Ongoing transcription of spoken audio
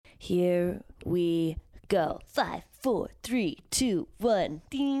Here we go. 5, 4, 3, 2, 1.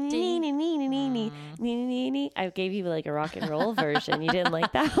 I gave you like a rock and roll version. You didn't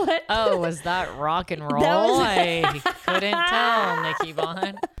like that one? Oh, was that rock and roll? I couldn't tell, Nikki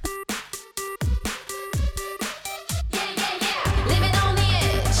Bond.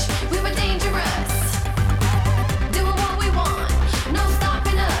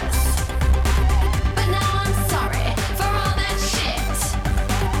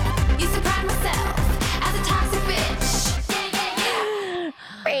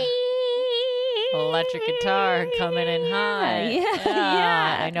 Electric guitar coming in high.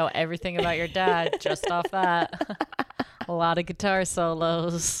 Yeah. I know everything about your dad just off that. A lot of guitar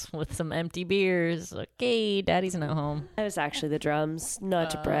solos with some empty beers. Okay, daddy's not home. That was actually the drums,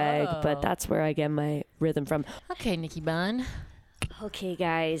 not to brag, but that's where I get my rhythm from. Okay, Nikki Bun. Okay,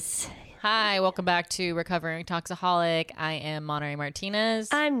 guys. Hi, welcome back to Recovering Toxaholic. I am Monterey Martinez.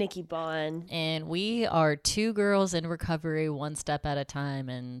 I'm Nikki Bond. And we are two girls in recovery, one step at a time,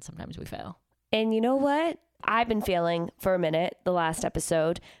 and sometimes we fail. And you know what? I've been failing for a minute, the last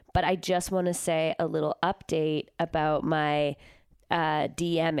episode, but I just want to say a little update about my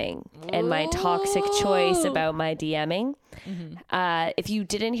DMing and my toxic choice about my DMing. Mm-hmm. If you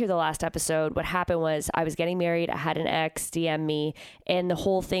didn't hear the last episode, what happened was I was getting married. I had an ex DM me, and the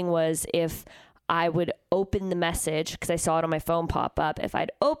whole thing was if I would open the message, because I saw it on my phone pop up, if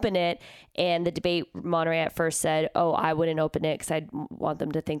I'd open it, and the debate, Monterey at first said, oh, I wouldn't open it because I'd want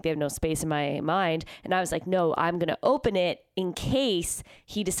them to think they have no space in my mind. And I was like, no, I'm going to open it in case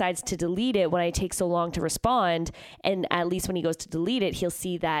he decides to delete it when I take so long to respond. And at least when he goes to delete it, he'll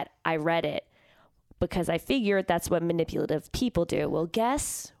see that I read it, because I figured that's what manipulative people do. Well,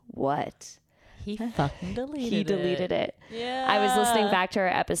 guess what? He fucking deleted it. He deleted it. Yeah. I was listening back to our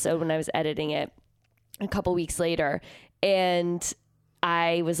episode when I was editing it a couple weeks later, and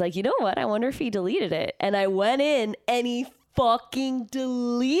I was like, you know what? I wonder if he deleted it. And I went in and he fucking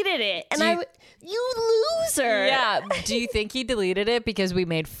deleted it. And you loser. Yeah. Do you think he deleted it because we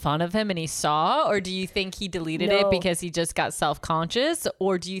made fun of him and he saw? Or do you think he deleted it because he just got self-conscious?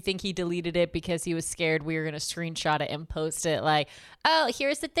 Or do you think he deleted it because he was scared we were going to screenshot it and post it like, oh,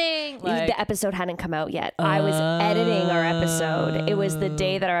 here's the thing. Like, the episode hadn't come out yet. I was editing our episode. It was the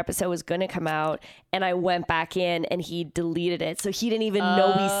day that our episode was going to come out. And I went back in and he deleted it. So he didn't even know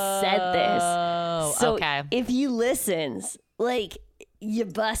we said this. So if he listens, like, you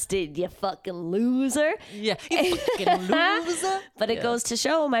busted, you fucking loser. Yeah, you fucking loser. But it goes to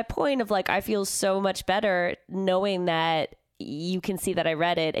show my point of like, I feel so much better knowing that you can see that I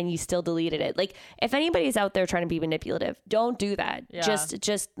read it and you still deleted it. Like, if anybody's out there trying to be manipulative, don't do that. Yeah.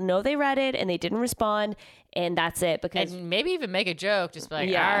 Just know they read it and they didn't respond, and that's it. Because and maybe even make a joke, just be like,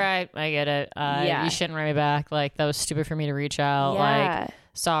 all right, I get it. You shouldn't write me back. Like, that was stupid for me to reach out. Like,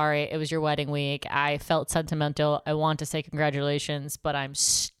 sorry, it was your wedding week. I felt sentimental. I want to say congratulations, but I'm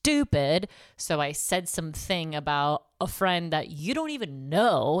stupid. So I said something about a friend that you don't even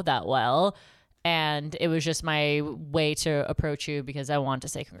know that well. And it was just my way to approach you because I want to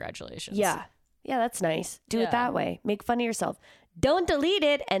say congratulations. Yeah. Yeah, that's nice. Do it that way. Make fun of yourself. Don't delete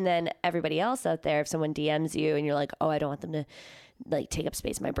it. And then everybody else out there, if someone DMs you and you're like, oh, I don't want them to like take up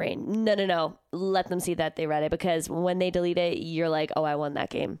space in my brain. No. Let them see that they read it, because when they delete it, you're like, oh, I won that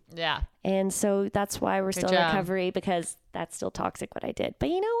game. Yeah. And so that's why we're still in recovery, because that's still toxic what I did. But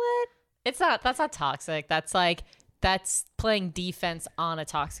you know what? That's not toxic. That's playing defense on a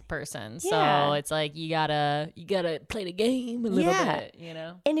toxic person. So it's like you gotta play the game a little bit, you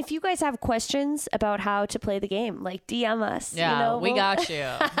know? And if you guys have questions about how to play the game, like DM us. Yeah, you know, we got you.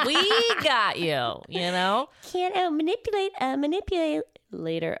 We got you, you know? Can't manipulate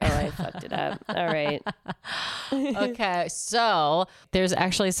later. Oh, I fucked it up. All right. Okay, so there's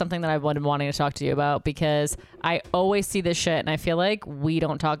actually something that I've been wanting to talk to you about, because I always see this shit and I feel like we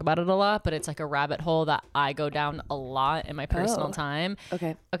don't talk about it a lot, but it's like a rabbit hole that I go down a lot in my personal time.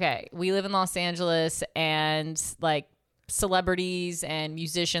 Okay. We live in Los Angeles, and like celebrities and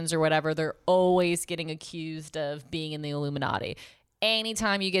musicians or whatever, they're always getting accused of being in the Illuminati.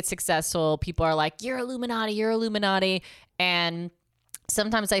 Anytime you get successful, people are like, you're Illuminati. And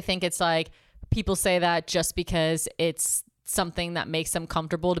sometimes I think it's like people say that just because it's something that makes them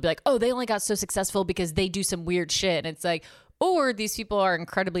comfortable to be like, oh, they only got so successful because they do some weird shit. And it's like, or these people are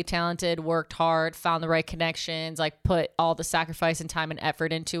incredibly talented, worked hard, found the right connections, like put all the sacrifice and time and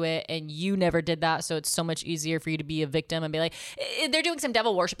effort into it, and you never did that. So it's so much easier for you to be a victim and be like, they're doing some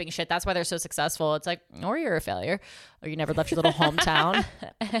devil worshiping shit. That's why they're so successful. It's like, or you're a failure, or you never left your little hometown.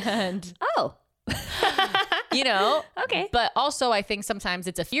 And you know? Okay. But also I think sometimes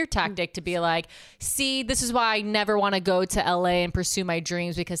it's a fear tactic to be like, see, this is why I never want to go to LA and pursue my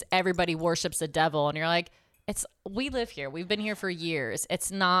dreams because everybody worships the devil. And you're like, we live here. We've been here for years.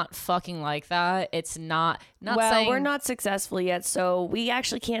 It's not fucking like that. It's not well, saying we're not successful yet, so we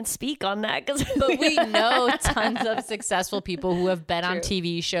actually can't speak on that. But we know tons of successful people who have been on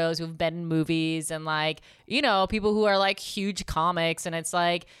TV shows, who've been in movies, and like, you know, people who are like huge comics. And it's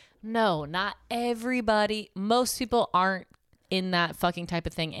like, no, not everybody. Most people aren't in that fucking type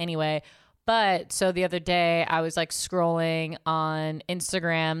of thing anyway. But so the other day I was like scrolling on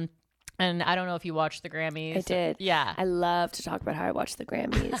Instagram. And I don't know if you watched the Grammys. I did. Yeah. I love to talk about how I watched the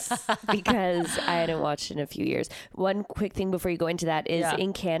Grammys because I hadn't watched in a few years. One quick thing before you go into that is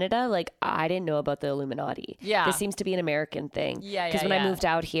in Canada, like I didn't know about the Illuminati. Yeah. This seems to be an American thing. Yeah. Because when I moved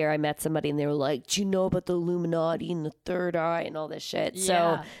out here, I met somebody and they were like, do you know about the Illuminati and the third eye and all this shit? Yeah.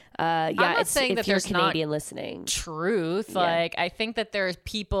 So, I'm not saying that you're there's Canadian not listening. Truth. Like, I think that there's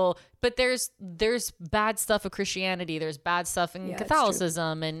people, but there's bad stuff of Christianity. There's bad stuff in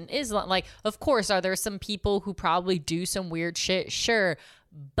Catholicism and Islam. Like, of course, are there some people who probably do some weird shit? Sure.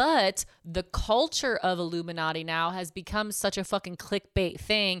 But the culture of Illuminati now has become such a fucking clickbait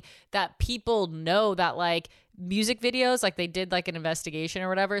thing that people know that like music videos, like they did like an investigation or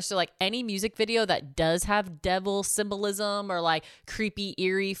whatever. So like any music video that does have devil symbolism or like creepy,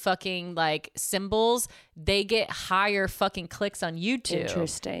 eerie fucking like symbols, they get higher fucking clicks on YouTube.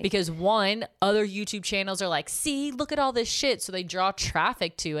 Interesting. Because one, other YouTube channels are like, see, look at all this shit. So they draw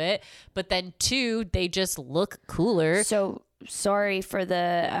traffic to it. But then two, they just look cooler. So sorry for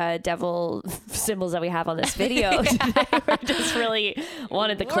the devil symbols that we have on this video. We're just really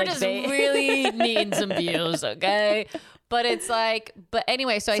wanted the clickbait. We're just really needing some views, okay? But it's like, but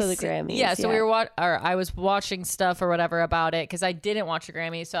anyway, so the Grammys. Yeah, so I was watching stuff or whatever about it because I didn't watch the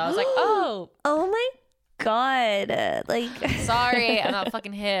Grammys. So I was like, oh my God. Like, sorry, I'm not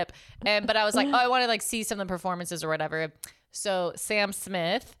fucking hip. But I was like, oh, I want to like see some of the performances or whatever. So Sam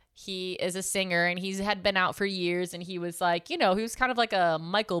Smith, he is a singer and he had been out for years and he was like, you know, he was kind of like a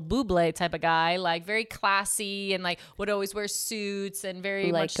Michael Bublé type of guy, like very classy and like would always wear suits and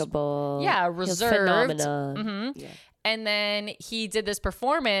very likable. Much, yeah, reserved. Phenomenon. Mm-hmm. Yeah. And then he did this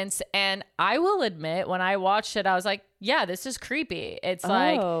performance and I will admit when I watched it, I was like, yeah, this is creepy. It's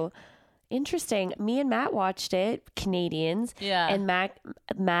like, interesting. Me and Matt watched it, Canadians. Yeah. And Matt,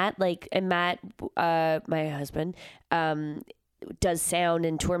 my husband, does sound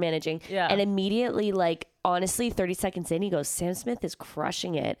and tour managing. Yeah. And immediately, like, honestly, 30 seconds in, he goes, Sam Smith is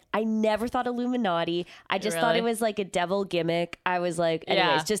crushing it. I never thought Illuminati. I just thought it was like a devil gimmick. I was like,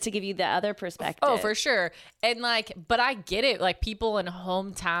 anyways, just to give you the other perspective. Oh, for sure. And like, but I get it. Like people in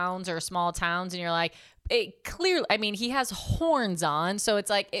hometowns or small towns and you're like, it clearly, I mean, he has horns on. So it's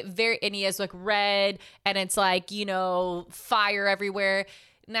like and he has like red and it's like, you know, fire everywhere.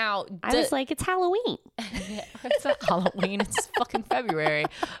 Now, I was like, it's Halloween. It's not Halloween. It's fucking February,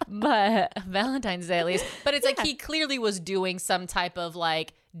 but Valentine's Day at least. But it's like he clearly was doing some type of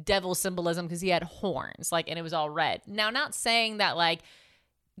like devil symbolism because he had horns, like, and it was all red. Now, not saying that like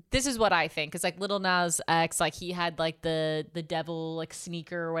this is what I think, because like Lil Nas X, like he had like the devil like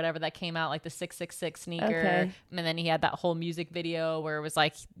sneaker or whatever that came out, like the 666 sneaker, and then he had that whole music video where it was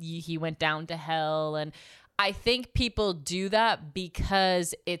like he went down to hell and. I think people do that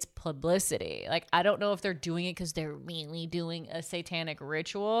because it's publicity. Like, I don't know if they're doing it because they're really doing a satanic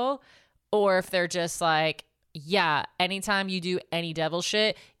ritual or if they're just like, yeah, anytime you do any devil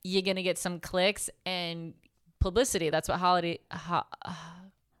shit, you're going to get some clicks and publicity. That's what Hollywood is.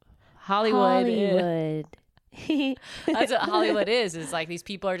 That's what Hollywood is like these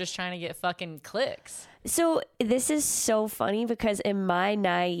people are just trying to get fucking clicks. So this is so funny because in my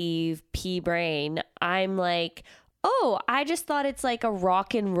naive pea brain, I'm like, oh, I just thought it's like a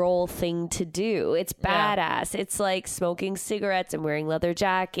rock and roll thing to do. It's badass. It's like smoking cigarettes and wearing leather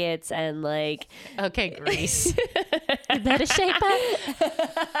jackets and like... Okay, Grease. Is that a shape up?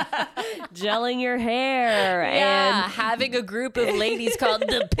 Gelling your hair. Yeah, and having a group of ladies called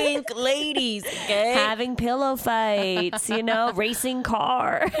the Pink Ladies. Okay? Having pillow fights, you know, racing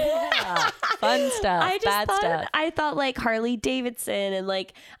car. Yeah, fun stuff, bad stuff. I thought like Harley Davidson and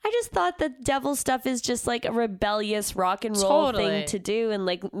like, I just thought the devil stuff is just like a rebellious rock and roll thing to do and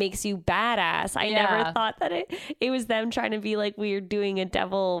like makes you badass. I never thought that it was them trying to be like we're doing a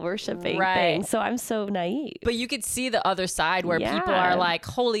devil worshiping thing. So I'm so naive. But you could see the other side where people are like,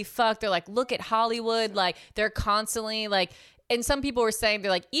 holy fuck, they're like, look at Hollywood, like they're constantly like and some people were saying, they're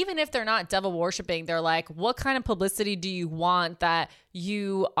like, even if they're not devil worshiping, they're like, what kind of publicity do you want that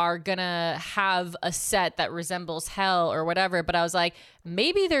you are gonna have a set that resembles hell or whatever? But I was like,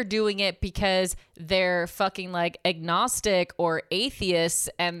 maybe they're doing it because they're fucking like agnostic or atheists,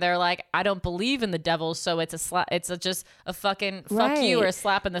 and they're like, I don't believe in the devil, so it's just a fucking fuck you or a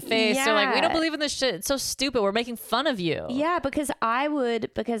slap in the face. So like, we don't believe in this shit. It's so stupid. We're making fun of you. Yeah, because I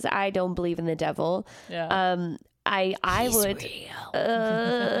don't believe in the devil. Yeah. I He's would,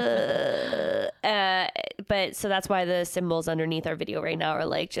 but so that's why the symbols underneath our video right now are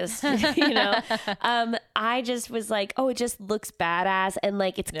like, just, I just was like, oh, it just looks badass. And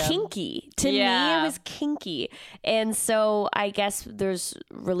like, it's kinky to me. It was kinky. And so I guess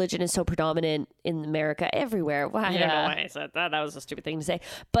religion is so predominant in America everywhere. Well, I don't know why I said that. That was a stupid thing to say,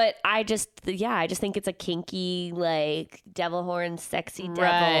 but I just think it's a kinky, like devil horn, sexy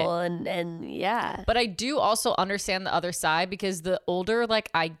devil. And yeah. But I do also understand the other side, because the older like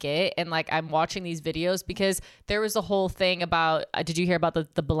I get and like I'm watching these videos, because there was a whole thing about, did you hear about the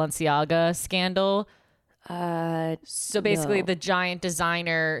Balenciaga scandal? So basically the giant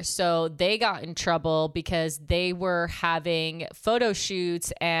designer, so they got in trouble because they were having photo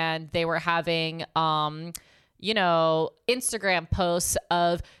shoots and they were having Instagram posts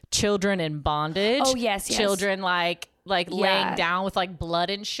of children in bondage. Oh yes. Children like laying down with like blood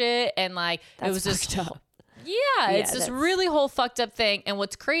and shit, and like it was just it's this really whole fucked up thing. And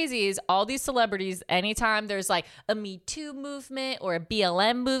what's crazy is all these celebrities, anytime there's like a Me Too movement or a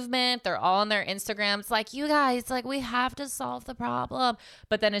BLM movement, they're all on their Instagrams like, you guys, like, we have to solve the problem.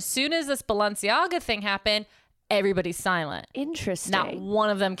 But then as soon as this Balenciaga thing happened, everybody's silent. Interesting. Not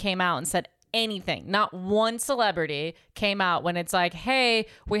one of them came out and said anything. Not one celebrity came out when it's like, hey,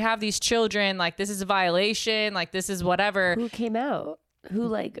 we have these children, like this is a violation, like this is whatever. Who came out? Who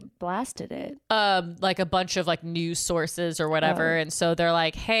like blasted it? Like a bunch of like news sources or whatever. And so they're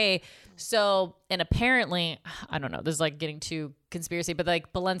like, hey, so, and apparently, I don't know, this is like getting too conspiracy, but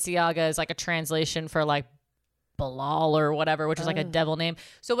like Balenciaga is like a translation for like Balal or whatever, which is like a devil name.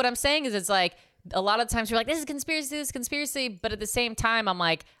 So what I'm saying is, it's like a lot of times you're like, this is conspiracy. But at the same time, I'm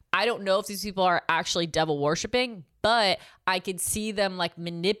like, I don't know if these people are actually devil worshiping, but I could see them like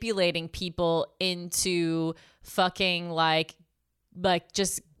manipulating people into fucking like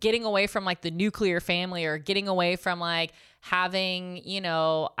just getting away from like the nuclear family, or getting away from like having,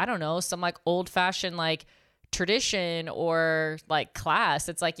 I don't know, some like old fashioned like tradition or like class.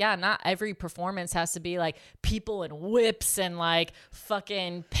 It's like, yeah, not every performance has to be like people in whips and like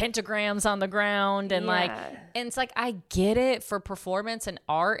fucking pentagrams on the ground and and it's like, I get it for performance and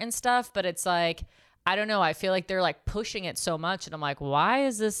art and stuff, but it's like, I don't know, I feel like they're like pushing it so much, and I'm like, why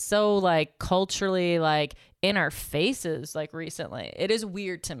is this so like culturally like in our faces like recently? It is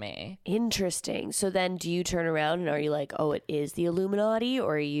weird to me. Interesting. So then do you turn around and are you like, oh, it is the Illuminati,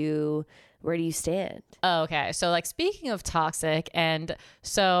 or where do you stand? Oh, okay. So like, speaking of toxic, and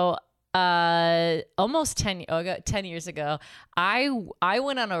so almost 10 years ago, I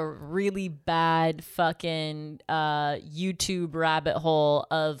went on a really bad fucking YouTube rabbit hole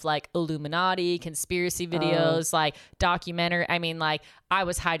of like Illuminati conspiracy videos, like documentary. I mean, like, I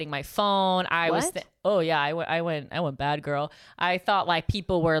was hiding my phone. I went bad girl. I thought like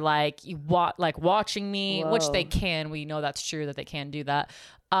people were like watching me, which they can. We know that's true, that they can do that.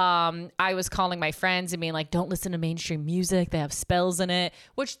 I was calling my friends and being like, don't listen to mainstream music. They have spells in it,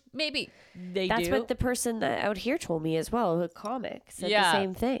 which maybe That's what the person that out here told me as well, who comics said the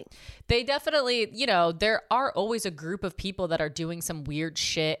same thing. They definitely, there are always a group of people that are doing some weird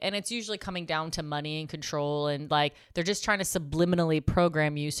shit, and it's usually coming down to money and control, and like they're just trying to subliminally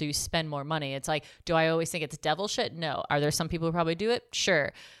program you so you spend more money. It's like, do I always think it's devil shit? No. Are there some people who probably do it?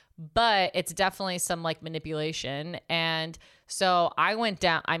 Sure. But it's definitely some like manipulation. And so I went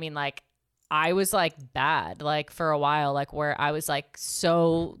down, I mean, like, I was like bad, like for a while, like where I was like,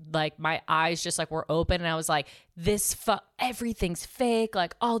 so like my eyes just like were open, and I was like, everything's fake.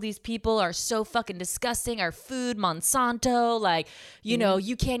 Like, all these people are so fucking disgusting. Our food, Monsanto, like,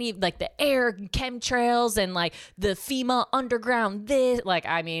 you can't even, like, the air, chemtrails, and like the FEMA underground, this, like,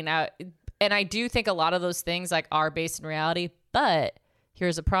 I mean, and I do think a lot of those things like are based in reality, but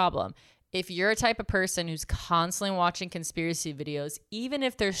here's a problem. If you're a type of person who's constantly watching conspiracy videos, even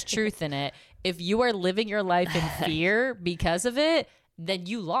if there's truth in it, if you are living your life in fear because of it, then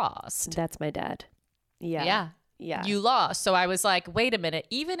you lost. That's my dad. Yeah. You lost. So I was like, wait a minute.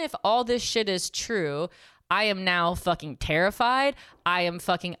 Even if all this shit is true, I am now fucking terrified. I am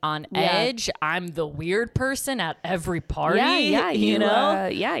fucking on edge. I'm the weird person at every party. Yeah, you know?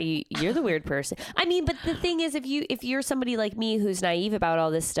 You're the weird person. I mean, but the thing is, if you're somebody like me who's naive about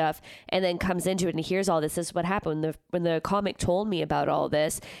all this stuff and then comes into it and hears all this is what happened when the comic told me about all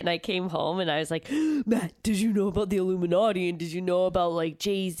this, and I came home and I was like, Matt, did you know about the Illuminati, and did you know about like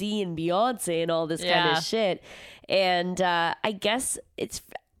Jay-Z and Beyonce and all this kind of shit? And I guess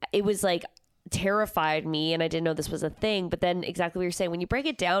it was like terrified me, and I didn't know this was a thing. But then exactly what you're saying, when you break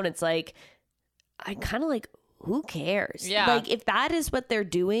it down, it's like, I kind of like, who cares? Yeah. Like, if that is what they're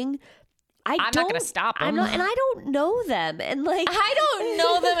doing, I'm not going to stop them. And I don't know them. And like, I don't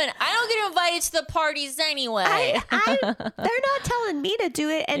know them, and I don't get invited to the parties anyway. they're not telling me to do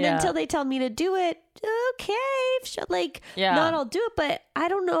it. And until they tell me to do it, okay, like, not I'll do it. But I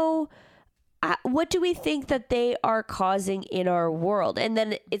don't know. What do we think that they are causing in our world? And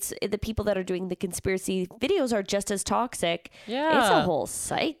then it's the people that are doing the conspiracy videos are just as toxic. Yeah. It's a whole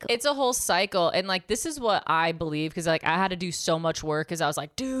cycle. It's a whole cycle. And like, this is what I believe, because like I had to do so much work, because I was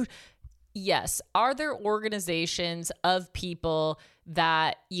like, dude, yes. Are there organizations of people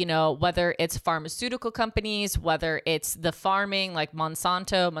that, you know, whether it's pharmaceutical companies, whether it's the farming, like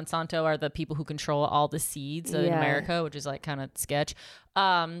Monsanto are the people who control all the seeds in America, which is like kind of sketch.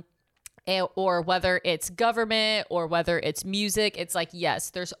 Or whether it's government or whether it's music, it's like, yes,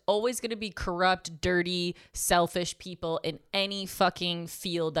 there's always going to be corrupt, dirty, selfish people in any fucking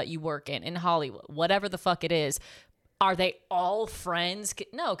field that you work in Hollywood, whatever the fuck it is. Are they all friends?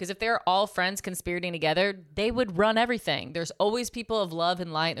 No, because if they're all friends conspirating together, they would run everything. There's always people of love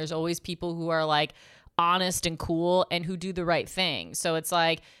and light. There's always people who are like honest and cool and who do the right thing. So it's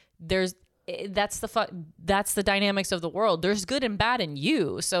like, that's the dynamics of the world. There's good and bad in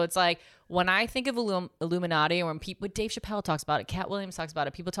you. So it's like, when I think of Illuminati, or when Dave Chappelle talks about it, Cat Williams talks about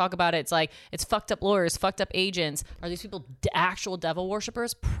it, people talk about it, it's like, it's fucked up lawyers, fucked up agents. Are these people actual devil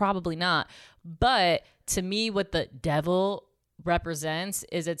worshippers? Probably not. But to me, what the devil represents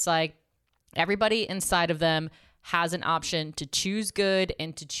is, it's like everybody inside of them has an option to choose good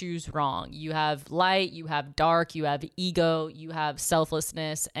and to choose wrong. You have light, you have dark, you have ego, you have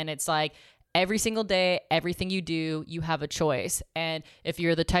selflessness. And it's like, every single day, everything you do, you have a choice. And if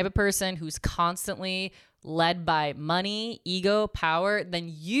you're the type of person who's constantly led by money, ego, power,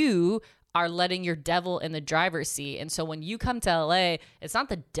 then you are letting your devil in the driver's seat. And so when you come to LA, it's not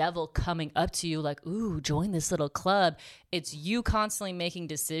the devil coming up to you like, ooh, join this little club. It's you constantly making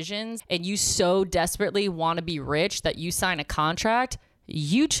decisions, and you so desperately want to be rich that you sign a contract.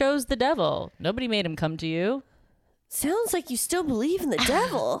 You chose the devil. Nobody made him come to you. Sounds like you still believe in the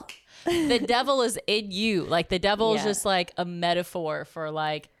devil. The devil is in you. Like, the devil is just like a metaphor for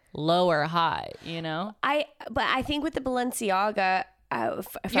like low or high, you know? But I think with the Balenciaga,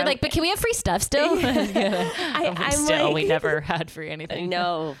 you're like, but can we have free stuff still? I'm still, like, we never had free anything.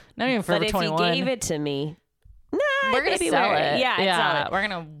 No. Not even for But 21. if he gave it to me, we're going to sell it. Yeah, sell it. We're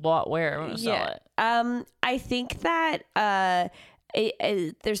going to wear it. We're going to sell it. I think that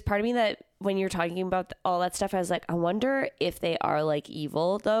there's part of me that when you're talking about all that stuff, I was like, I wonder if they are like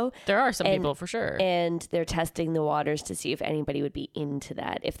evil though. There are some people for sure. And they're testing the waters to see if anybody would be into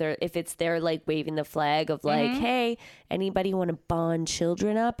that. If it's they're like waving the flag of like, hey, anybody want to bond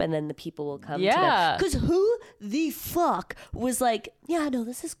children up? And then the people will come to them. Because who the fuck was like, yeah, no,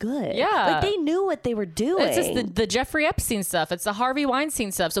 this is good. Yeah. Like, they knew what they were doing. It's just the Jeffrey Epstein stuff. It's the Harvey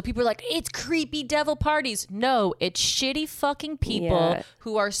Weinstein stuff. So people are like, it's creepy devil parties. No, it's shitty fucking people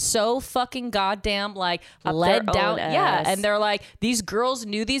who are so fucking goddamn like up led down. Ass. And they're like, these girls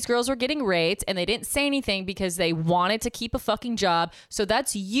knew these girls were getting raped, and they didn't say anything because they wanted to keep a fucking job. So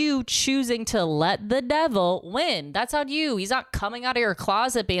that's you choosing to let the devil win. That's on you. He's not coming out of your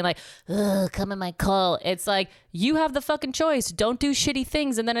closet being like, ugh, come in my cult. It's like, you have the fucking choice. Don't do shitty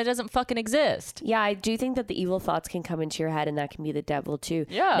things, and then it doesn't fucking exist. Yeah, I do think that the evil thoughts can come into your head, and that can be the devil too.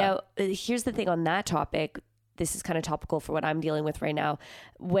 Yeah. Now, here's the thing on that topic. This is kind of topical for what I'm dealing with right now.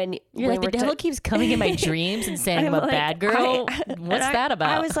 When the devil keeps coming in my dreams and saying I'm a bad girl. What's that about?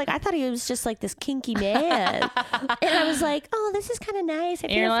 I was like, I thought he was just like this kinky man. And I was like, oh, this is kind of nice. I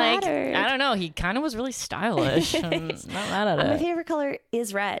feel flattered. I don't know. He kind of was really stylish. I'm not mad at it. My favorite color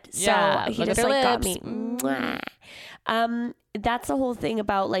is red. Yeah, so he just like got me. Mwah. That's the whole thing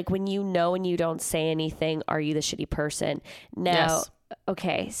about like when you know and you don't say anything, are you the shitty person? Now, yes.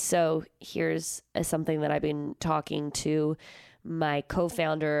 Okay, so here's something that I've been talking to my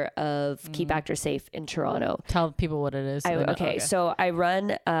co-founder of Keep Actors Safe in Toronto. Tell people what it is. Okay, so I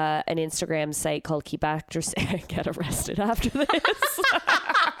run an Instagram site called Keep Actors Safe. I get arrested after this.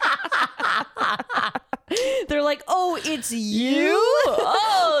 They're like, oh, it's you?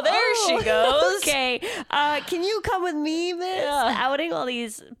 Oh, there she goes. Okay. can you come with me, miss? Outing all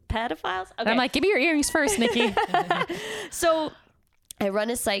these pedophiles. Okay. I'm like, give me your earrings first, Nikki. So I run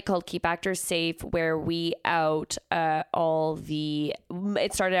a site called Keep Actors Safe where we out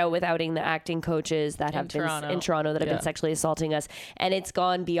it started out with outing the acting coaches that have been in Toronto that have been sexually assaulting us. And it's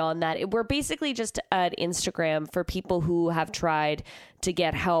gone beyond that. We're basically just an Instagram for people who have tried to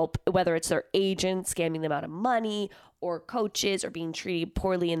get help, whether it's their agent scamming them out of money or coaches or being treated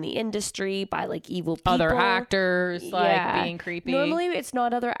poorly in the industry by like evil people. Other actors like being creepy. Normally it's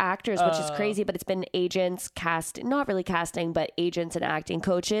not other actors, which is crazy, but it's been agents not really casting, but agents and acting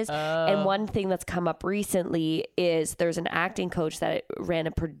coaches. And one thing that's come up recently is there's an acting coach that ran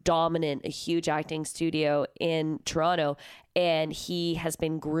a huge acting studio in Toronto, and he has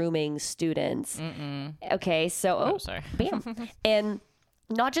been grooming students. Okay, so sorry. Bam. And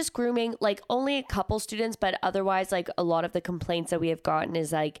not just grooming, like only a couple students, but otherwise, like a lot of the complaints that we have gotten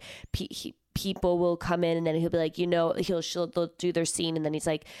is like people will come in and then he'll be like, they'll do their scene. And then he's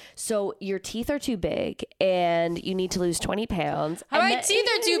like, so your teeth are too big and you need to lose 20 pounds. My teeth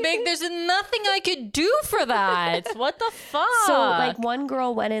are too big. There's nothing I could do for that. What the fuck? So like one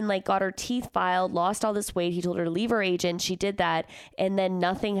girl went in, like got her teeth filed, lost all this weight. He told her to leave her agent. She did that. And then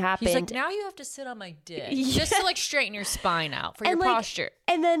nothing happened. He's like, now you have to sit on my dick just to like straighten your spine out for your posture.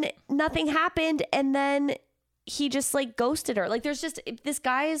 And then nothing happened. And then he just like ghosted her. Like there's just, this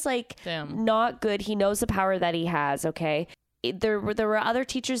guy is like not good. He knows the power that he has. Okay. There were other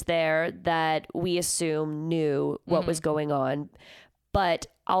teachers there that we assume knew what was going on, but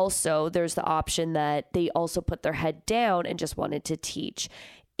also there's the option that they also put their head down and just wanted to teach.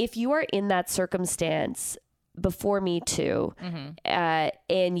 If you are in that circumstance before Me Too,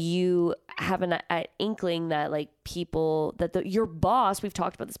 and you have an inkling that like people your boss, we've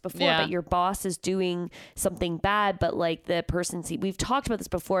talked about this before, but your boss is doing something bad, but like the person, we've talked about this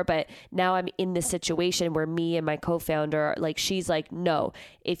before, but now I'm in this situation where me and my co-founder, like she's like, no,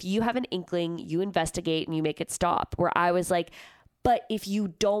 if you have an inkling, you investigate and you make it stop. Where I was like, but if you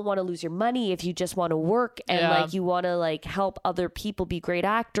don't want to lose your money, if you just want to work and like you want to like help other people be great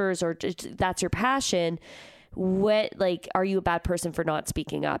actors, or just, that's your passion, what, like, are you a bad person for not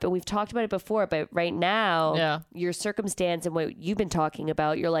speaking up? And we've talked about it before, but right now, your circumstance and what you've been talking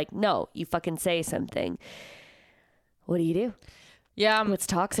about, you're like, no, you fucking say something. What do you do? Yeah. What's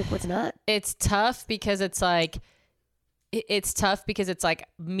toxic? What's not? It's tough because it's like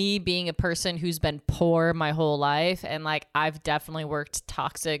me being a person who's been poor my whole life. And like, I've definitely worked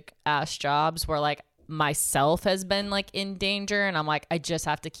toxic ass jobs where like myself has been like in danger, and I'm like, I just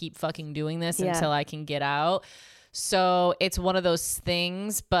have to keep fucking doing this until I can get out. So it's one of those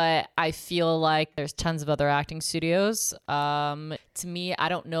things, but I feel like there's tons of other acting studios. To me, I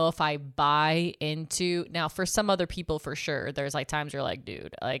don't know if I buy into, now for some other people for sure, there's like times you're like,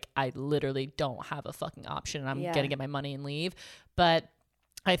 dude, like I literally don't have a fucking option and I'm gonna get my money and leave. But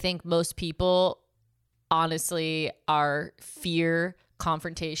I think most people honestly fear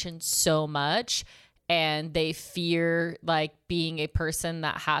confrontation so much, and they fear like being a person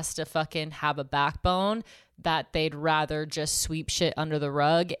that has to fucking have a backbone, that they'd rather just sweep shit under the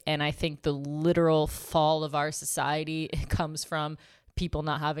rug. And I think the literal fall of our society comes from people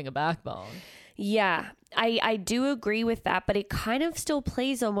not having a backbone. Yeah, I do agree with that, but it kind of still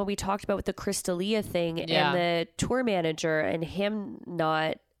plays on what we talked about with the Crystalia thing and the tour manager and him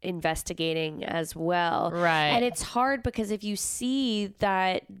not investigating as well. Right. And it's hard because if you see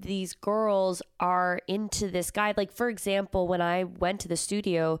that these girls are into this guy, like for example, when I went to the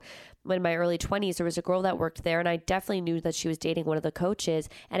studio in my early 20s, there was a girl that worked there and I definitely knew that she was dating one of the coaches.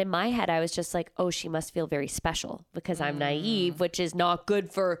 And in my head, I was just like, oh, she must feel very special because I'm naive, which is not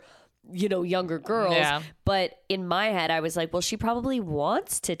good for, younger girls. Yeah. But in my head, I was like, well, she probably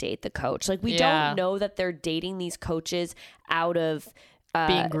wants to date the coach. Like we don't know that they're dating these coaches out of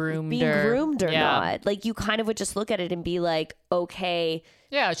being groomed or not. Like you kind of would just look at it and be like, okay,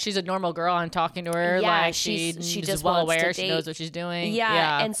 yeah, she's a normal girl. I'm talking to her. Yeah, like she just well aware. She knows what she's doing.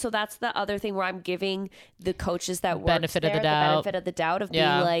 Yeah. And so that's the other thing where I'm giving the coaches that work benefit of the doubt of being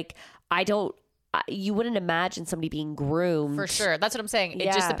like, you wouldn't imagine somebody being groomed. For sure. That's what I'm saying.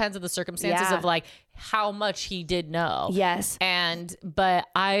 It just depends on the circumstances of like how much he did know. Yes. But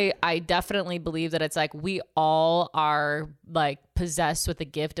I definitely believe that it's like we all are like possessed with the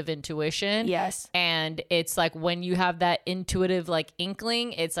gift of intuition. Yes. And it's like when you have that intuitive like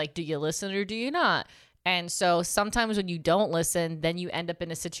inkling, it's like, do you listen or do you not? And so sometimes when you don't listen, then you end up in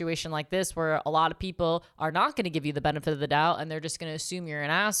a situation like this where a lot of people are not going to give you the benefit of the doubt and they're just going to assume you're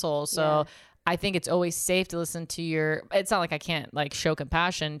an asshole. So I think it's always safe to listen to it's not like I can't like show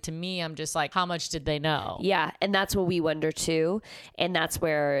compassion. To me, I'm just like, how much did they know? Yeah. And that's what we wonder too. And that's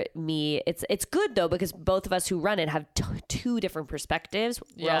where it's good though, because both of us who run it have two different perspectives.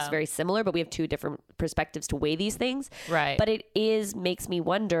 We're also very similar, but we have two different perspectives to weigh these things. Right. But it makes me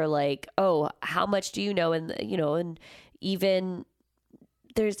wonder like, oh, how much do you know? And, and even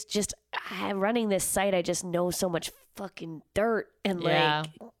there's just running this site. I just know so much fucking dirt and like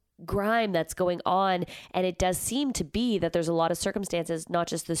grime that's going on. And it does seem to be that there's a lot of circumstances, not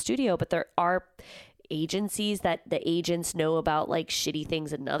just the studio, but there are agencies that the agents know about like shitty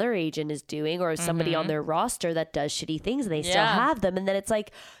things another agent is doing, or somebody on their roster that does shitty things and they still have them. And then it's like,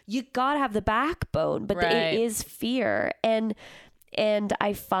 you gotta have the backbone, but it is fear. And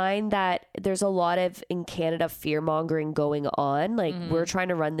I find that there's a lot of, in Canada, fear mongering going on. Like we're trying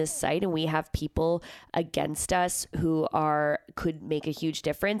to run this site and we have people against us who could make a huge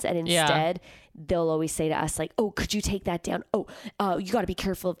difference. And instead they'll always say to us like, oh, could you take that down? Oh, you got to be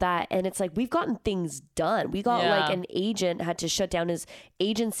careful of that. And it's like, we've gotten things done. We got like an agent had to shut down his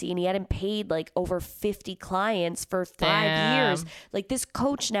agency and he hadn't paid like over 50 clients for 5 years. Like this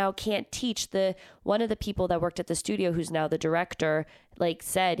coach now can't teach. One of the people that worked at the studio, who's now the director, like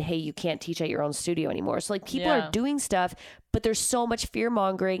said, hey, you can't teach at your own studio anymore. So like people are doing stuff, but there's so much fear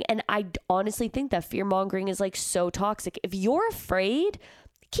mongering. And I honestly think that fear mongering is like so toxic. If you're afraid,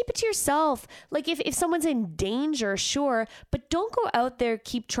 keep it to yourself. Like if someone's in danger, sure, but don't go out there,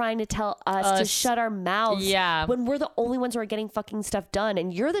 keep trying to tell us to shut our mouths when we're the only ones who are getting fucking stuff done.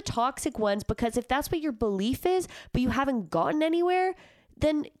 And you're the toxic ones, because if that's what your belief is, but you haven't gotten anywhere,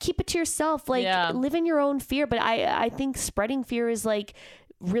 then keep it to yourself. Like live in your own fear. But I think spreading fear is like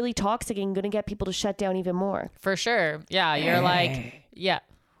really toxic and going to get people to shut down even more. For sure. Yeah. You're like,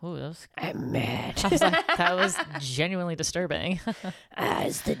 Ooh, I'm mad. I was like, that was genuinely disturbing.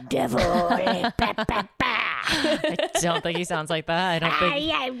 As the devil. I don't think he sounds like that. I don't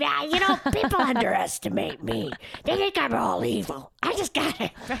think. People underestimate me. They think I'm all evil. I just got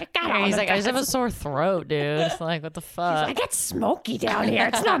it. He's like, I just have a sore throat, dude. It's like, what the fuck? I get smoky down here.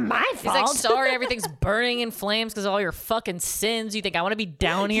 It's not my fault. He's like, sorry, everything's burning in flames because of all your fucking sins. You think I want to be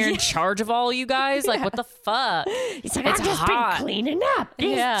down here in charge of all you guys? Like, what the fuck? He's like, I've just been cleaning up.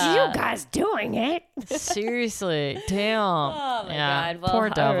 You guys doing it. Seriously. Damn. Oh, my God. Well, poor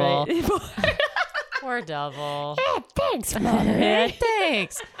devil. Right. Poor devil. Yeah, thanks, Mother. Yeah,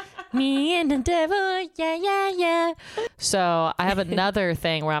 thanks. Me and the devil, yeah. So I have another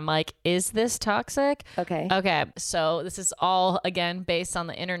thing where I'm like, is this toxic? Okay. So this is all, again, based on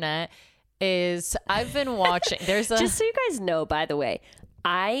the internet. I've been watching. Just so you guys know, by the way,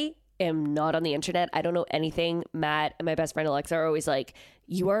 I am not on the internet. I don't know anything. Matt and my best friend Alexa are always like,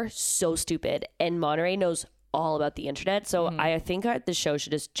 you are so stupid. And Monterey knows all about the internet. So I think the show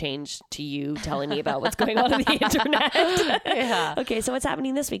should just change to you telling me about what's going on the internet. Okay, so what's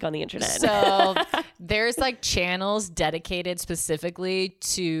happening this week on the internet? So there's like channels dedicated specifically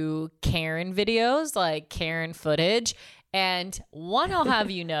to Karen videos, like Karen footage. And one, I'll have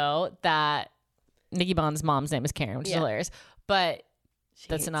you know that Nikki Bond's mom's name is Karen, which is hilarious. But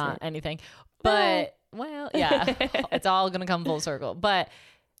that's not anything. But, it's all going to come full circle. But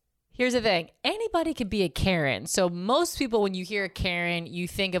here's the thing. Anybody could be a Karen. So most people, when you hear a Karen, you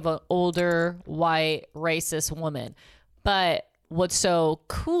think of an older, white, racist woman. But what's so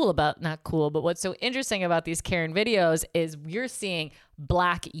what's so interesting about these Karen videos is you're seeing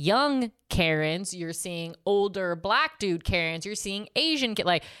black young Karens, you're seeing older black dude Karens, you're seeing Asian,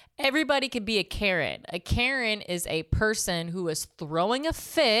 like everybody could be a Karen. A Karen is a person who is throwing a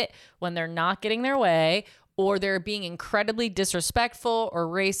fit when they're not getting their way, or they're being incredibly disrespectful or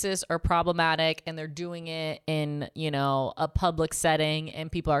racist or problematic, and they're doing it in, a public setting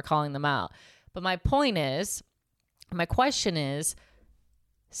and people are calling them out. But my question is,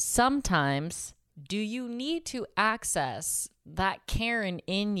 sometimes do you need to access that Karen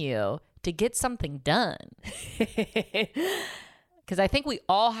in you to get something done? Because I think we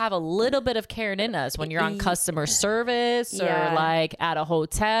all have a little bit of Karen in us when you're on customer service or like at a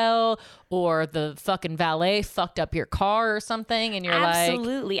hotel, or the fucking valet fucked up your car or something. And you're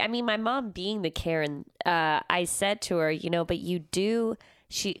Absolutely. I mean, my mom being the Karen, I said to her, but you do...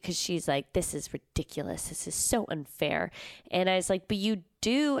 because she's like, this is ridiculous. This is so unfair. And I was like, but you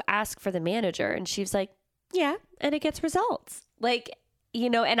do ask for the manager. And she's like, yeah. And it gets results. Like,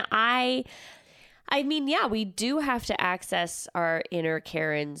 and I mean, we do have to access our inner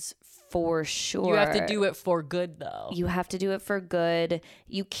Karens For sure. You have to do it for good, though. You have to do it for good.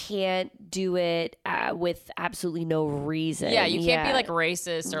 You can't do it with absolutely no reason. Yeah, you can't be like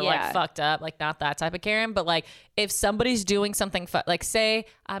racist or like fucked up, like not that type of Karen. But like if somebody's doing something, like say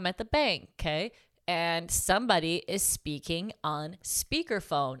I'm at the bank, okay, and somebody is speaking on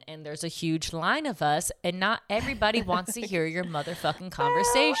speakerphone and there's a huge line of us and not everybody wants to hear your motherfucking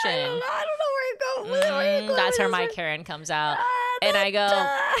conversation. I don't know where you're going. That's where my Karen comes out. And I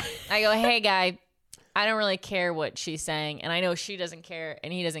go, hey guy, I don't really care what she's saying. And I know she doesn't care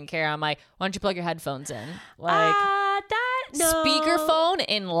and he doesn't care. I'm like, why don't you plug your headphones in? Like no. Speakerphone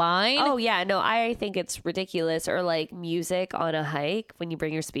in line? Oh yeah, no, I think it's ridiculous. Or like music on a hike when you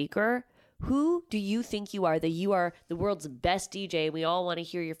bring your speaker. Who do you think you are? That you are the world's best DJ. We all want to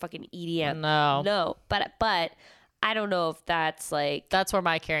hear your fucking EDM. No. But I don't know if that's like... That's where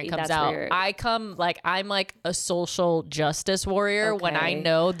my Karen comes out. I'm like a social justice warrior when I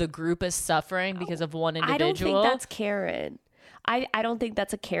know the group is suffering because of one individual. I don't think that's Karen. I don't think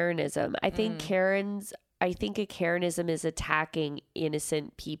that's a Karenism. I think a Karenism is attacking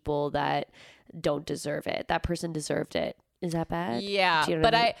innocent people that don't deserve it. That person deserved it. Is that bad? Yeah, you know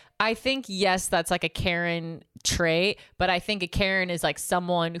but I mean? I think, yes, that's like a Karen trait, but I think a Karen is like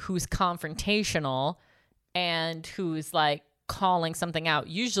someone who's confrontational and who's like calling something out.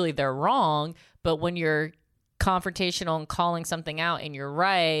 Usually they're wrong, but when you're confrontational and calling something out and you're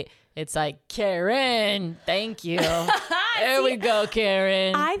right, it's like, Karen, thank you. There we go,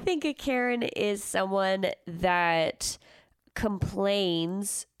 Karen. I think a Karen is someone that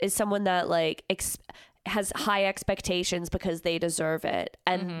complains, is someone that like has high expectations because they deserve it,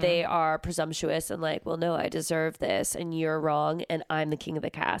 and they are presumptuous and like, well, no, I deserve this and you're wrong and I'm the king of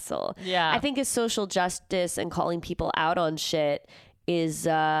the castle. Yeah. I think a social justice and calling people out on shit is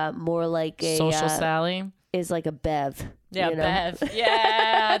more like a social Sally is like a Bev. Yeah, you know? Bev.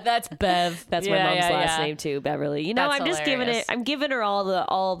 Yeah, that's Bev. That's my mom's last name too, Beverly. You know, That's I'm just hilarious. I'm giving her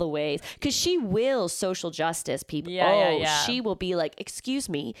all the ways, because she will social justice people. Yeah. She will be like, excuse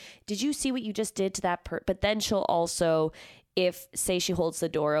me, did you see what you just did to that But then she'll also, if say she holds the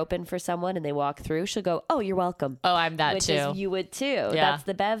door open for someone and they walk through, she'll go, oh, you're welcome. Oh, I'm that Which too. is, you would too. Yeah. That's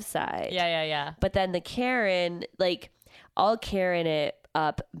the Bev side. Yeah. But then the Karen, like, I'll Karen it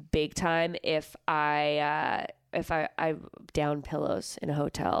up big time if I down pillows in a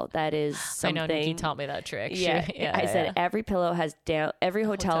hotel. That is something. I know Nikki taught me that trick. Yeah, I said every pillow has down. Every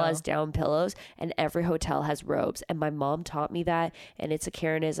hotel has down pillows, and every hotel has robes. And my mom taught me that, and it's a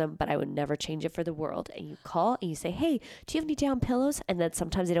Karenism, but I would never change it for the world. And you call and you say, "Hey, do you have any down pillows?" And then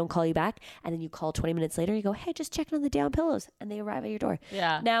sometimes they don't call you back, and then you call 20 minutes later. You go, "Hey, just checking on the down pillows," and they arrive at your door.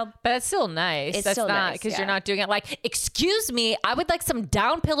 Yeah. Now, but it's still nice. It's That's still not nice, because you're not doing it like, "Excuse me, I would like some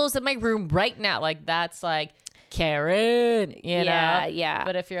down pillows in my room right now." Like that's like Karen, you know? Yeah.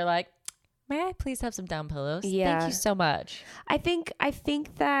 But if you're like, may I please have some down pillows? Yeah. Thank you so much. I think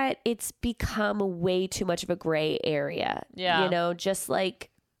that it's become way too much of a gray area. Yeah. You know, just like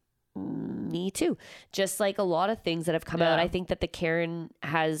me too. Just like a lot of things that have come out. I think that the Karen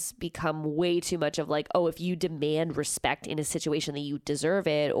has become way too much of like, oh, if you demand respect in a situation that you deserve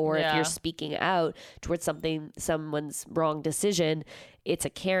it, or if you're speaking out towards someone's wrong decision, it's a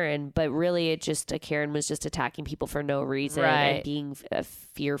Karen. But really, a Karen was just attacking people for no reason and being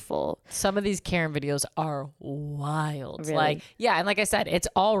fearful. Some of these Karen videos are wild. Really? Like, yeah. And like I said, it's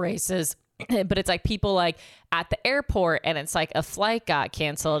all races. But it's like people like at the airport and it's like a flight got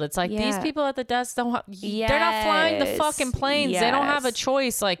canceled. It's like these people at the desk they're not flying the fucking planes. They don't have a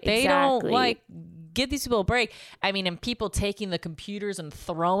choice. Like they don't like give these people a break. I mean, and people taking the computers and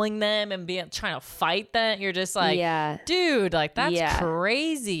throwing them and trying to fight them. You're just like, dude, like that's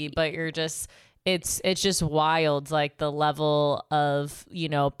crazy. But you're just, it's just wild. Like the level of, you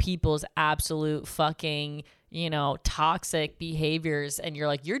know, people's absolute fucking, you know, toxic behaviors. And you're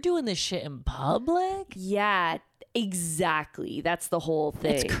like, you're doing this shit in public? Yeah, exactly. That's the whole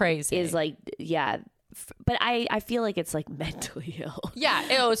thing. It's crazy. Is like, yeah. But I feel like it's like mentally ill.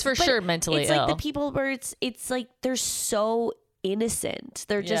 Yeah, it's for sure mentally ill. It's like the people where it's like they're so innocent.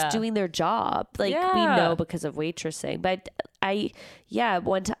 They're just doing their job. Like we know because of waitressing. But I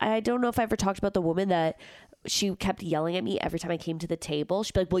don't know if I ever talked about the woman that she kept yelling at me every time I came to the table.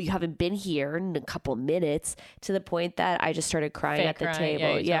 She'd be like, well, you haven't been here in a couple minutes, to the point that I just started crying at the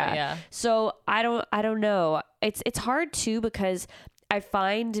table. Yeah. So I don't know. It's hard too, because I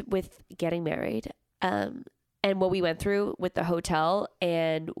find with getting married, and what we went through with the hotel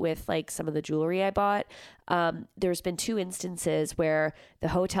and with like some of the jewelry I bought, there's been 2 instances where the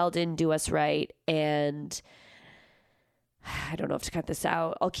hotel didn't do us right, and I don't know if to cut this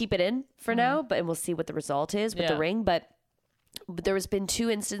out. I'll keep it in for now, and we'll see what the result is with the ring. But there has been 2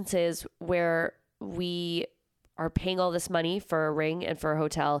 instances where we are paying all this money for a ring and for a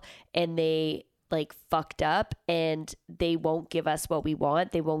hotel, and they like fucked up and they won't give us what we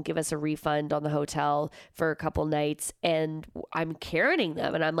want. They won't give us a refund on the hotel for a couple nights. And I'm Karening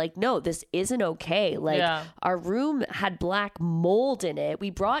them and I'm like, no, this isn't okay. Like our room had black mold in it.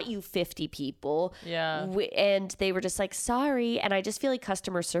 We brought you 50 people. Yeah. And they were just like, sorry. And I just feel like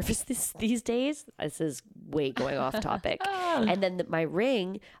customer service these days, this is way going off topic. And then my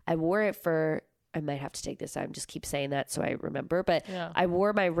ring, I wore it for, I might have to take this out. Just keep saying that so I remember. But I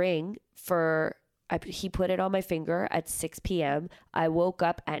wore my ring for, he put it on my finger at 6 p.m. I woke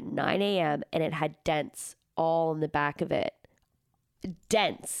up at 9 a.m. and it had dents all in the back of it.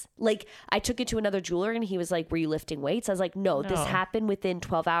 Dents. Like I took it to another jeweler and he was like, were you lifting weights? I was like, no, this happened within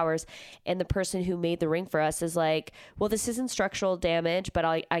 12 hours. And the person who made the ring for us is like, well, this isn't structural damage, but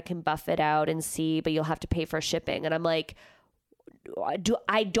I can buff it out and see, but you'll have to pay for shipping. And I'm like,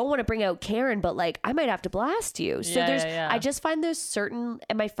 I don't want to bring out Karen, but like I might have to blast you. So I just find there's certain,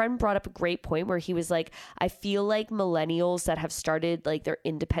 and my friend brought up a great point where he was like, I feel like millennials that have started like their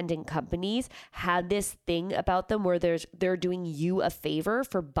independent companies had this thing about them where they're doing you a favor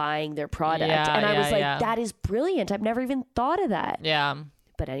for buying their product. And I was like, that is brilliant. I've never even thought of that. Yeah.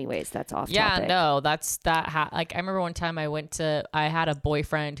 But anyways, that's off topic. Yeah, no, that's like I remember one time I had a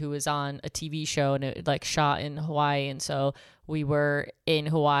boyfriend who was on a TV show and it like shot in Hawaii, and so we were in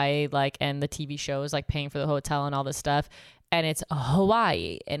Hawaii like, and the TV show was like paying for the hotel and all this stuff, and it's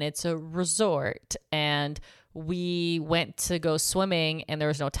Hawaii and it's a resort, and we went to go swimming and there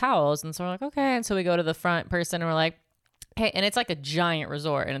was no towels, and so we're like, okay, and so we go to the front person and we're like, hey, and it's like a giant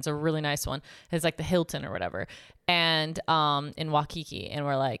resort and it's a really nice one. It's like the Hilton or whatever. And in Waikiki, and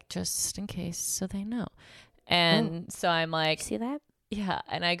we're like, just in case so they know. And so I'm like, see that? Yeah.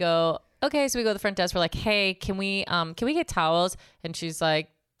 And I go, okay, so we go to the front desk. We're like, hey, can we get towels? And she's like,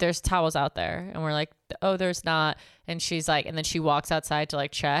 there's towels out there. And we're like, oh, there's not. And she's like, and then she walks outside to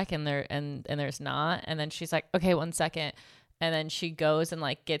like check and there's not. And then she's like, okay, 1 second. And then she goes and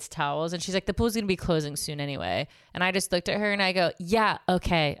like gets towels and she's like, the pool's going to be closing soon anyway. And I just looked at her and I go, yeah,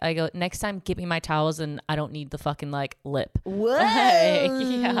 okay. I go, next time get me my towels and I don't need the fucking like lip. Whoa.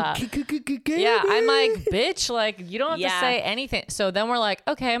 Yeah. Yeah. I'm like, bitch, like you don't have to say anything. So then we're like,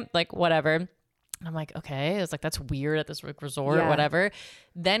 okay, like whatever. I'm like, okay. It's like, that's weird at this resort, whatever.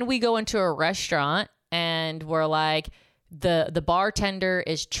 Then we go into a restaurant and we're like, the bartender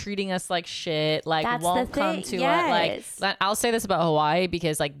is treating us like shit, like that's won't come to us. Like I'll say this about Hawaii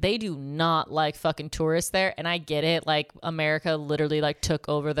because like they do not like fucking tourists there, and I get it. Like America literally like took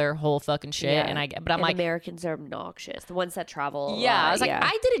over their whole fucking shit, and I'm like, Americans are obnoxious. The ones that travel. I was like,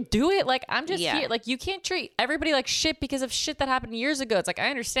 I didn't do it. Like I'm just here. Like you can't treat everybody like shit because of shit that happened years ago. It's like I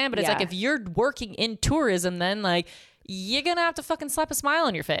understand, but it's like if you're working in tourism, then like you're gonna have to fucking slap a smile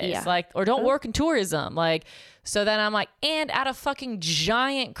on your face, like, or don't work in tourism, like. So then I'm like, and at a fucking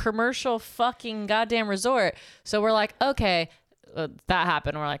giant commercial fucking goddamn resort. So we're like, okay, that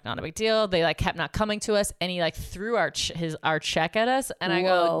happened. We're like, not a big deal. They like kept not coming to us, and he like threw our check at us. And I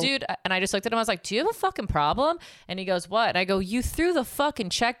go, dude, and I just looked at him. I was like, do you have a fucking problem? And he goes, what? And I go, you threw the fucking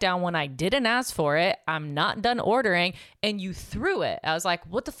check down when I didn't ask for it. I'm not done ordering, and you threw it. I was like,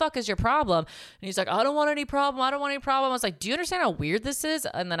 what the fuck is your problem? And he's like, I don't want any problem. I don't want any problem. I was like, do you understand how weird this is?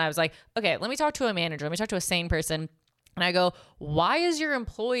 And then I was like, okay, let me talk to a manager. Let me talk to a sane person. And I go, why is your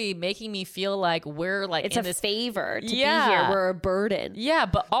employee making me feel like we're like it's a favor to be here? We're a burden. Yeah,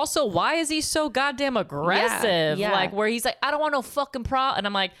 but also why is he so goddamn aggressive? Like where he's like, I don't want no fucking problem. And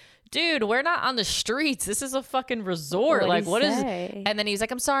I'm like, dude, we're not on the streets. This is a fucking resort. Like what is? And then he's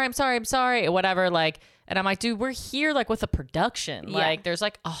like, I'm sorry, whatever. Like, and I'm like, dude, we're here like with a production. Like there's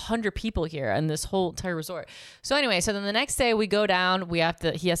like 100 people here in this whole entire resort. So anyway, so then the next day we go down,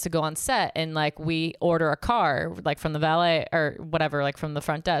 he has to go on set, and like we order a car like from the valet or whatever, like from the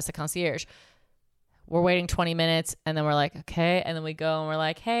front desk, the concierge. We're waiting 20 minutes and then we're like, okay. And then we go and we're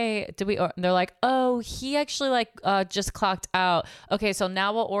like, hey, and they're like, oh, he actually like just clocked out. Okay. So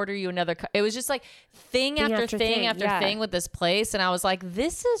now we'll order you another. It was just like thing after thing with this place. And I was like,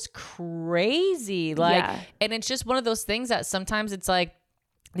 this is crazy. Like, and it's just one of those things that sometimes it's like,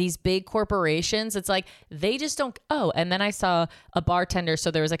 these big corporations, it's like they just don't. Oh, and then I saw a bartender.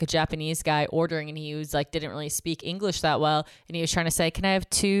 So there was like a Japanese guy ordering, and he was like, didn't really speak English that well. And he was trying to say, can I have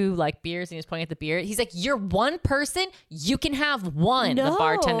 2 like beers? And he was pointing at the beer. He's like, you're one person. You can have 1. No. The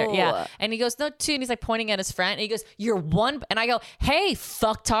bartender. Yeah. And he goes, no, 2. And he's like pointing at his friend. And he goes, you're 1. And I go, hey,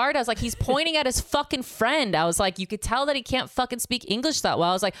 fucktard. I was like, he's pointing at his fucking friend. I was like, you could tell that he can't fucking speak English that well.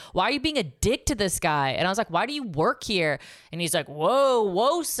 I was like, why are you being a dick to this guy? And I was like, why do you work here? And he's like,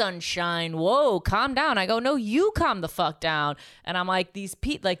 whoa, whoa, sunshine, whoa, calm down. I go, no, you calm the fuck down. And I'm like, these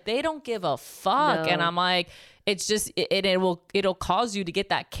people, like, they don't give a fuck. No. And I'm like, it's just, it'll cause you to get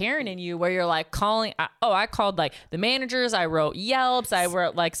that Karen in you where you're like calling. I called like the managers. I wrote Yelps. I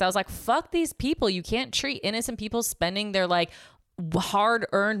wrote like, so I was like, fuck these people. You can't treat innocent people spending their like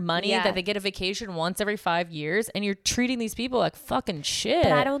hard-earned money that they get a vacation once every 5 years, and you're treating these people like fucking shit.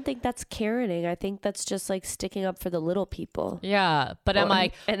 But I don't think that's Karening. I think that's just like sticking up for the little people. Yeah, but I'm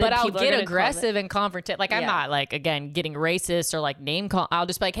like, but I'll get aggressive and confrontative. Like, I'm not like, again, getting racist or like name call. I'll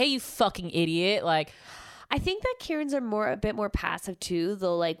just be like, hey, you fucking idiot. Like, I think that Karens are a bit more passive too.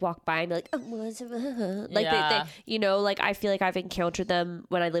 They'll like walk by and be like, like they, you know, like I feel like I've encountered them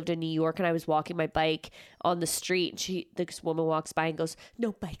when I lived in New York and I was walking my bike on the street and this woman walks by and goes,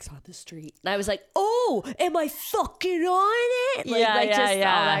 no bikes on the street. And I was like, oh, am I fucking on it? Like, all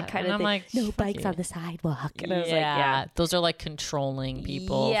that kind of thing. Like, no bikes on the sidewalk. And I was like, those are like controlling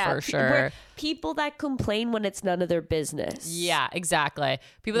people for sure. People that complain when it's none of their business. Yeah, exactly.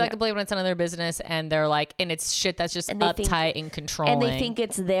 People that complain when it's none of their business, and they're like, and it's shit that's just uptight and controlling. And they think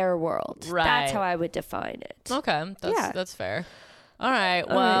it's their world. Right. That's how I would define it. Okay. That's fair. All right.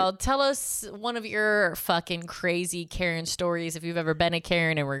 Well, tell us one of your fucking crazy Karen stories. If you've ever been a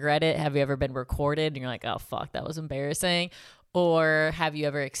Karen and regret it, have you ever been recorded and you're like, oh, fuck, that was embarrassing? Or have you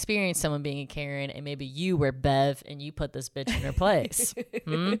ever experienced someone being a Karen and maybe you were Bev and you put this bitch in her place?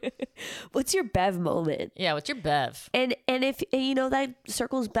 What's your Bev moment? Yeah, what's your Bev? And if, you know, that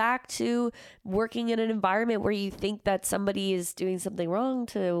circles back to working in an environment where you think that somebody is doing something wrong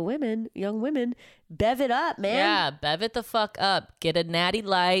to women, young women, Bev it up, man. Yeah, Bev it the fuck up. Get a natty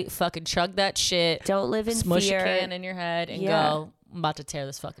light, fucking chug that shit. Don't live in Smush fear. a can in your head and go, I'm about to tear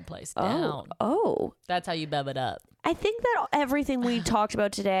this fucking place down. Oh. That's how you Bev it up. I think that everything we talked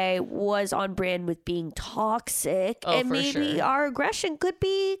about today was on brand with being toxic. Oh, and maybe our aggression could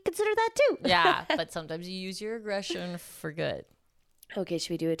be considered that too. Yeah, but sometimes you use your aggression for good. Okay,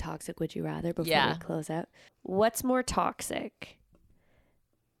 should we do a toxic would you rather before we close out? What's more toxic?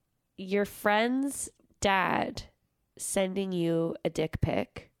 Your friend's dad sending you a dick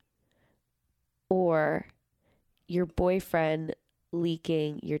pic, or your boyfriend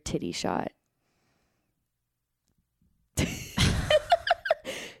leaking your titty shot?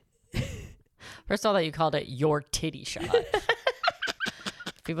 First of all, that you called it your titty shot.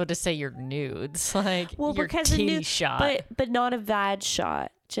 People just say your nudes, like your titty shot, but not a vag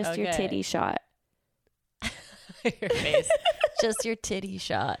shot, just your titty shot. Your face, just your titty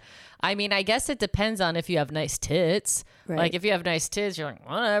shot. I mean, I guess it depends on if you have nice tits. Right. Like if you have nice tits, you're like,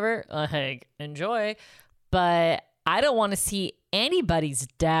 whatever, like enjoy. But I don't want to see anybody's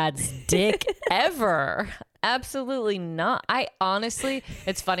dad's dick ever. Absolutely not. I honestly,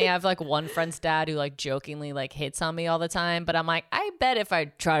 it's funny. I have like one friend's dad who like jokingly like hits on me all the time, but I'm like, I bet if I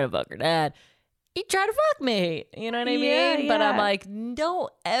try to fuck her dad, he'd try to fuck me. You know what I mean? But I'm like,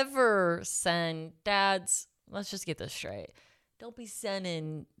 don't ever send dads. Let's just get this straight. Don't be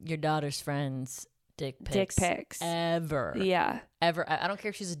sending your daughter's friends dick pics ever. Yeah. Ever. I don't care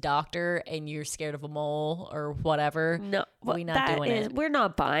if she's a doctor and you're scared of a mole or whatever. No, we're not doing it. We're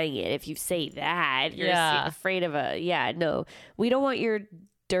not buying it if you say that. You're afraid of no. We don't want your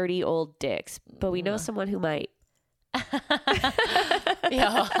dirty old dicks, but we know someone who might.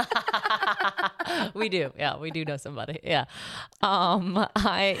 We do. Yeah, we do know somebody. Yeah.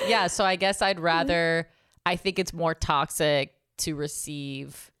 So I guess I'd rather, I think it's more toxic to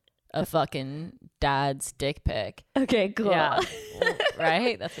receive a fucking dad's dick pic. Okay, cool. Yeah.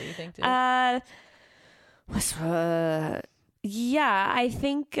 Right? That's what you think too? I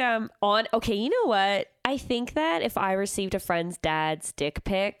think okay, you know what? I think that if I received a friend's dad's dick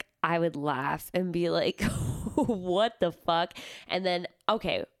pic, I would laugh and be like, what the fuck? And then,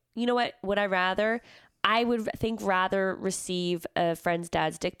 okay, you know what? Would I rather? I would rather receive a friend's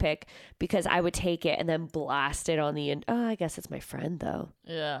dad's dick pic because I would take it and then blast it on the I guess it's my friend though.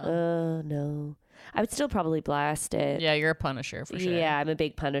 Yeah. No. I would still probably blast it. Yeah, you're a punisher for sure. Yeah, I'm a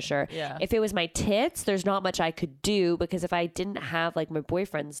big punisher. Yeah. If it was my tits, there's not much I could do because if I didn't have like my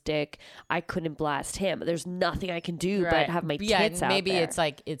boyfriend's dick, I couldn't blast him. There's nothing I can do but have my tits out maybe there. It's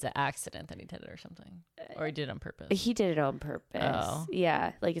like it's an accident that he did it or something. Or he did it on purpose. He did it on purpose. Oh.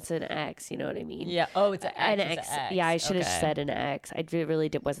 Yeah, like it's an X, you know what I mean? Yeah. Oh, it's an X. An X. Yeah, I should have said an X. I really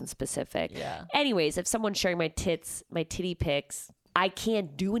wasn't specific. Yeah. Anyways, if someone's sharing my titty pics, I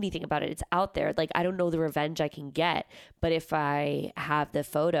can't do anything about it. It's out there. Like, I don't know the revenge I can get. But if I have the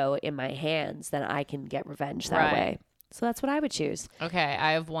photo in my hands, then I can get revenge that way. So that's what I would choose. Okay.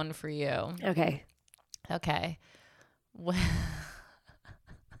 I have one for you. Okay.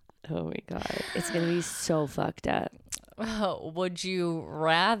 Oh, my God. It's going to be so fucked up. Would you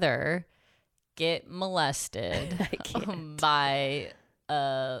rather get molested by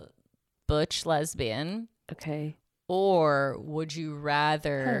a butch lesbian? Okay. Or would you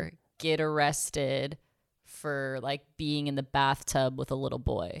rather get arrested for like being in the bathtub with a little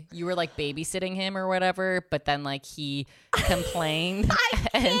boy? You were like babysitting him or whatever, but then like he complained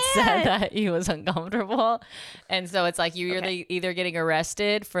and said that he was uncomfortable. And so it's like you're either getting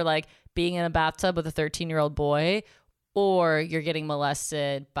arrested for like being in a bathtub with a 13-year-old boy, or you're getting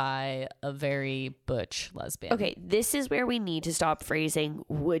molested by a very butch lesbian. Okay, this is where we need to stop phrasing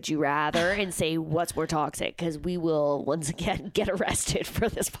 "would you rather" and say what's more toxic, because we will once again get arrested for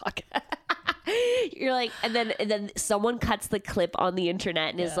this podcast. You're like, and then someone cuts the clip on the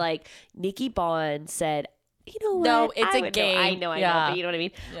internet and is like, Nikki Bond said, "You know what? No, it's a game. I know, but you know what I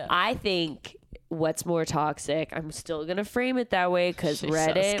mean." Yeah. I think what's more toxic. I'm still gonna frame it that way because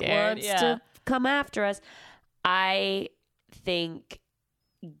Reddit wants to come after us. I think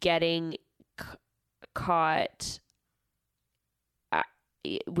getting caught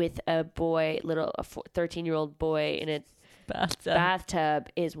with a boy, a 13-year-old boy in a bathtub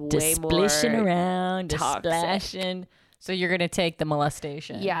is way more splishing around, toxic. Splashing. So you're gonna take the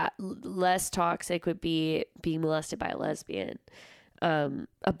molestation. Yeah, less toxic would be being molested by a lesbian.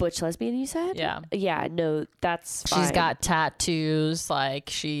 A butch lesbian, you said? Yeah. Yeah, no, that's fine. She's got tattoos, like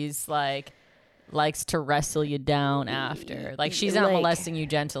she's like likes to wrestle you down after. Like she's not molesting you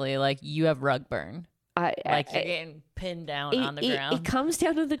gently, like you have rug burn. You're getting pinned down on the ground. It comes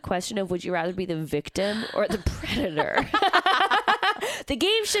down to the question of would you rather be the victim or the predator? The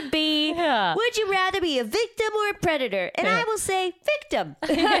game should be, would you rather be a victim or a predator? And I will say victim.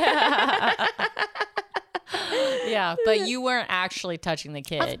 Yeah, but you weren't actually touching the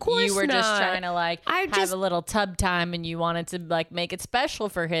kid. Of course you were not. just trying to like have a little tub time, and you wanted to like make it special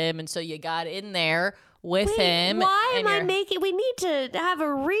for him, and so you got in there with him. Why am I making? We need to have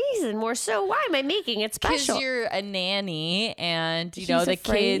a reason more. So why am I making it special? Because you're a nanny, and you know the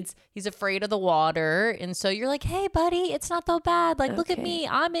kids. He's afraid of the water, and so you're like, "Hey, buddy, it's not so bad. Like, look at me,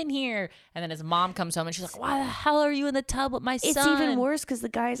 I'm in here." And then his mom comes home, and she's like, "Why the hell are you in the tub with my son?" It's even worse because the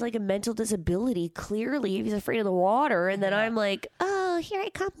guy's like a mental disability. Clearly, he's afraid of the water, and then I'm like, "Oh, here I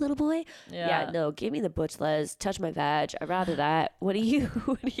come, little boy." Yeah, no, give me the butch les, touch my vag. I'd rather that. What do you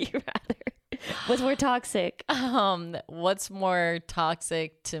rather? What's more toxic? What's more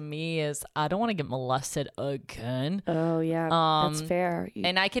toxic to me is I don't want to get molested again. Oh yeah, that's fair.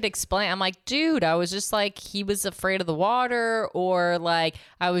 And I could explain. I'm like, dude, I was just like, he was afraid of the water, or like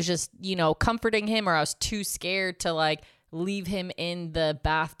I was just, comforting him, or I was too scared to like leave him in the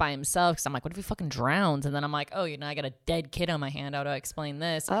bath by himself. Cause I'm like, what if he fucking drowns? And then I'm like, oh, I got a dead kid on my hand. How do I explain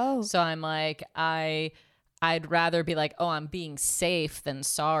this? Oh, so I'm like, I'd rather be like, oh, I'm being safe than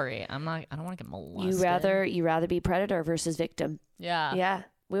sorry. I don't want to get molested. You rather be predator versus victim. Yeah. Yeah.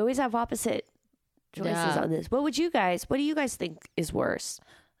 We always have opposite choices on this. What do you guys think is worse?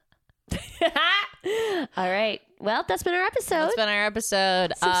 All right. Well, that's been our episode.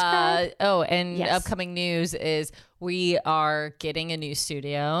 Subscribe. Upcoming news is we are getting a new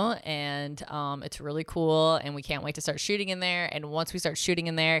studio, and it's really cool, and we can't wait to start shooting in there. And once we start shooting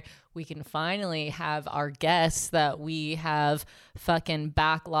in there, we can finally have our guests that we have fucking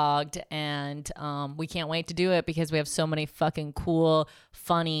backlogged, and we can't wait to do it because we have so many fucking cool,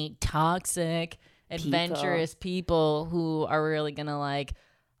 funny, toxic, adventurous people who are really gonna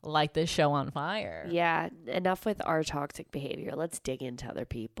light this show on fire. Yeah, enough with our toxic behavior. Let's dig into other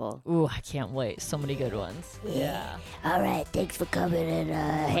people. Ooh, I can't wait. So many good ones. Yeah. All right, thanks for coming and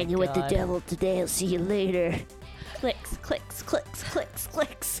hanging with the devil today. I'll see you later. Clicks, clicks, clicks, clicks,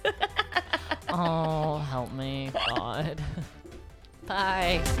 clicks. Oh, help me, God.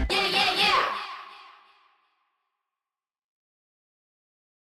 Bye. Yeah, yeah, yeah.